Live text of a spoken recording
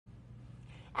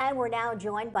And we're now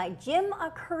joined by Jim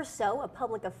Accurso, a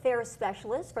public affairs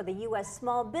specialist for the U.S.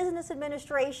 Small Business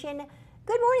Administration.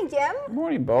 Good morning, Jim. Good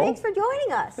morning, Bo. Thanks for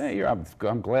joining us. Hey,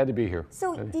 I'm glad to be here.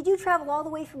 So, did you travel all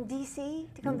the way from D.C.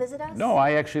 to come visit us? No,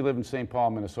 I actually live in St. Paul,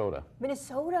 Minnesota.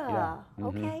 Minnesota. Yeah.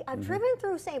 Okay. I've driven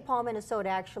through St. Paul, Minnesota,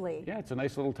 actually. Yeah, it's a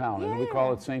nice little town, and we Yeah.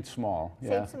 call it St. Small.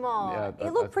 St. Small. Yeah,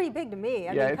 It looked pretty big to me.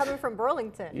 I mean, coming from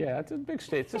Burlington. Yeah, it's a big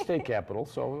state. It's a state capital,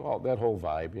 so that whole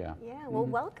vibe, yeah. Yeah, well,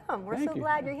 welcome. We're Thank so you.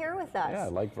 glad you're here with us. Yeah, I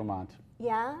like Vermont.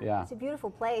 Yeah? Yeah. It's a beautiful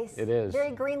place. It is. Very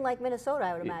green like Minnesota,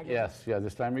 I would imagine. Yes, yeah,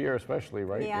 this time of year especially,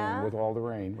 right? Yeah. And with all the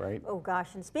rain, right? Oh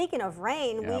gosh, and speaking of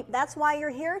rain, Yep. that's why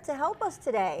you're here to help us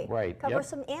today. Right, Cover yep.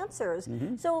 some answers.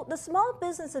 So the Small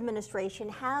Business Administration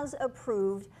has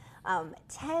approved over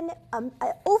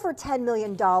 $10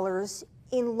 million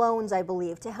in loans, I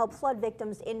believe, to help flood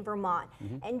victims in Vermont.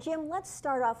 And Jim, let's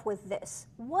start off with this.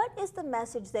 What is the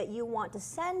message that you want to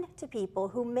send to people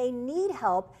who may need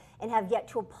help and have yet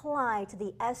to apply to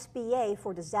the SBA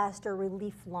for disaster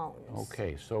relief loans?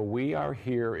 Okay, so we are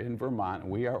here in Vermont,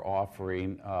 and we are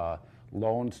offering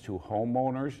loans to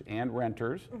homeowners and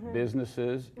renters,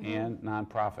 businesses, and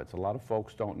nonprofits. A lot of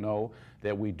folks don't know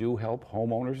that we do help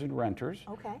homeowners and renters.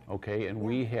 Okay. Okay, and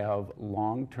we have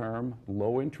long-term,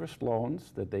 low-interest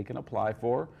loans that they can apply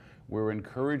for. We're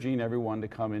encouraging everyone to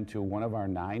come into one of our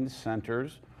 9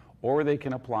 centers, or they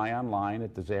can apply online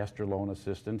at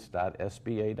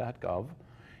disasterloanassistance.sba.gov.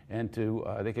 And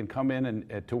they can come in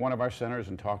and to one of our centers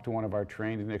and talk to one of our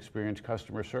trained and experienced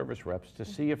customer service reps to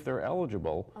see if they're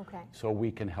eligible, so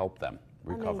we can help them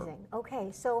recover. Amazing.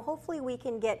 Okay, so hopefully we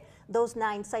can get those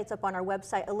 9 sites up on our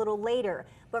website a little later.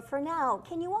 But for now,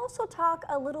 can you also talk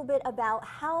a little bit about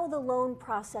how the loan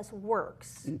process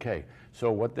works? Okay,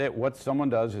 so what someone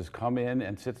does is come in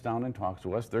and sits down and talks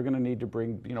to us. They're going to need to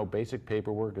bring basic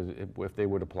paperwork as if they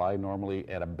would apply normally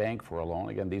at a bank for a loan.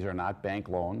 Again, these are not bank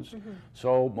loans.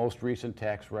 So most recent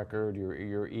tax record,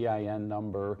 your EIN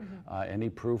number,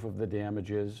 any proof of the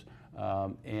damages.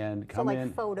 And come in. So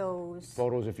like photos?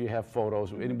 Photos, if you have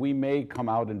photos. And we may come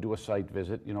out and do a site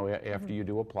visit, after you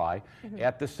do apply.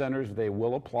 At the centers, they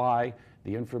will apply.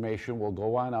 The information will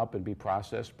go on up and be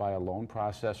processed by a loan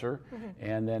processor.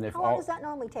 And then if How long does that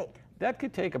normally take? That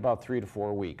could take about 3 to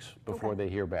 4 weeks before they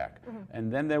hear back.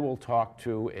 And then they will talk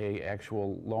to a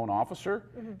actual loan officer,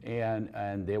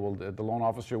 and the loan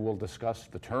officer will discuss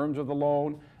the terms of the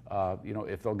loan,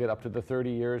 if they'll get up to the 30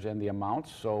 years and the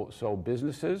amounts. So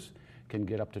businesses can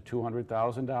get up to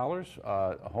 $200,000.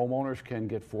 Homeowners can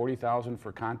get $40,000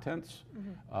 for contents.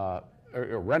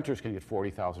 Or renters can get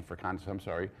 $40,000 for contents. I'm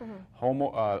sorry.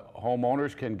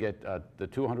 Homeowners can get the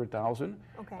 $200,000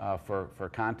 for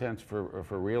contents,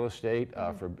 for real estate,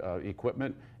 for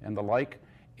equipment and the like.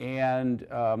 And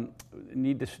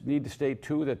need to state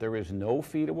too that there is no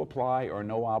fee to apply or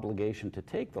no obligation to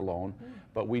take the loan,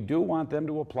 but we do want them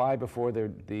to apply before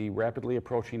the rapidly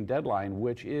approaching deadline,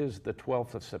 which is the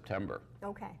 12th of September.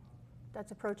 Okay.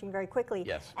 That's approaching very quickly.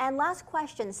 Yes. And last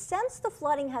question, since the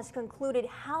flooding has concluded,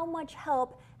 how much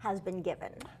help has been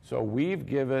given? So we've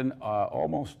given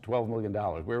almost $12 million.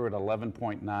 We were at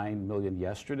 $11.9 million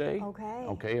yesterday.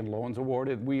 Okay, in loans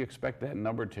awarded. We expect that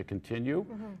number to continue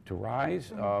to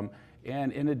rise.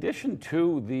 And in addition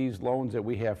to these loans that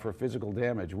we have for physical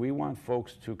damage, we want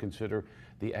folks to consider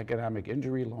the economic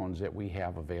injury loans that we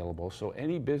have available. So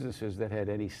any businesses that had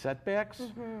any setbacks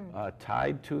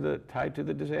tied to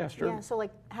the disaster. Yeah, so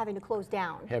like having to close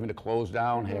down. Having to close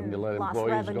down, having to let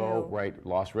employees go, right,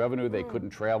 lost revenue, they couldn't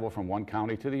travel from one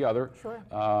county to the other. Sure.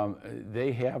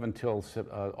 They have until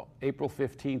April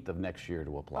 15th of next year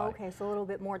to apply. Okay, so a little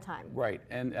bit more time. Right,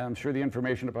 and I'm sure the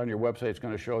information up on your website is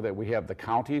going to show that we have the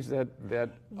counties that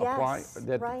apply,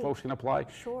 that folks can apply.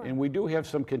 Sure. And we do have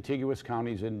some contiguous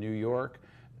counties in New York,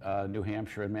 New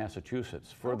Hampshire, and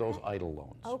Massachusetts for those EIDL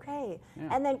loans. Okay,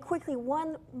 and then quickly,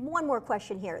 one more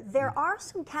question here. There are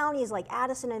some counties like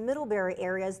Addison and Middlebury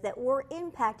areas that were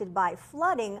impacted by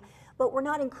flooding, but were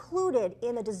not included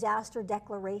in the disaster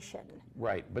declaration.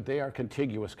 Right, but they are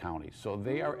contiguous counties, so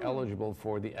they are eligible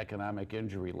for the economic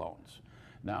injury loans.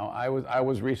 Now, I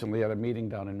was recently at a meeting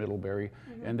down in Middlebury,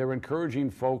 and they're encouraging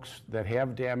folks that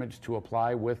have damage to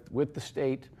apply with the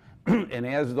state, and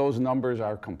as those numbers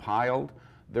are compiled,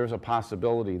 there's a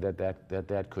possibility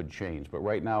that could change. But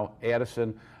right now,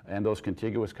 Addison and those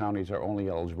contiguous counties are only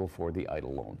eligible for the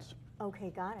EIDL loans.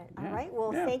 Okay, got it. All right,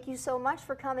 well, thank you so much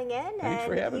for coming in. Thanks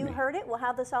for having me. You heard it. We'll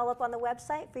have this all up on the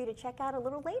website for you to check out a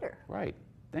little later. Right,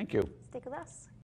 thank you. Stick with us.